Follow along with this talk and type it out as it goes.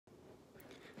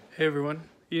Hey everyone,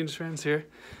 Ian's Friends here.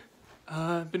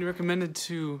 I've been recommended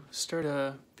to start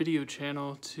a video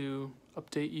channel to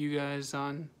update you guys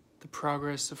on the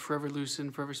progress of Forever Lucid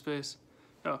and Forever Space.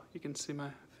 Oh, you can see my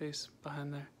face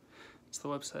behind there. It's the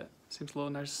website. Seems a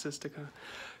little narcissistic, huh?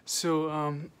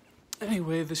 So,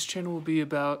 anyway, this channel will be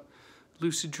about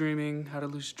lucid dreaming, how to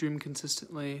lucid dream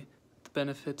consistently, the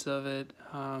benefits of it,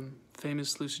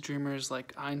 famous lucid dreamers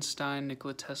like Einstein,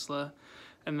 Nikola Tesla,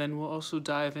 and then we'll also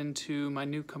dive into my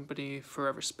new company,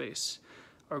 Forever Space.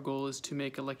 Our goal is to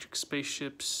make electric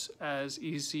spaceships as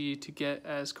easy to get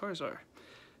as cars are.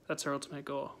 That's our ultimate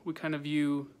goal. We kind of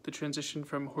view the transition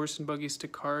from horse and buggies to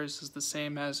cars as the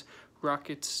same as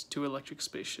rockets to electric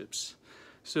spaceships.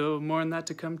 So more on that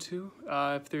to come to.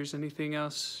 If there's anything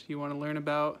else you want to learn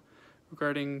about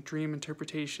regarding dream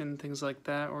interpretation, things like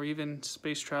that, or even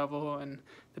space travel and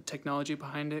the technology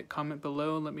behind it, comment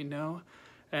below and let me know,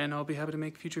 and I'll be happy to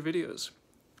make future videos.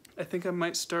 I think I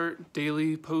might start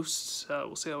daily posts.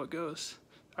 We'll see how it goes.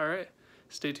 Alright,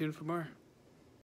 stay tuned for more.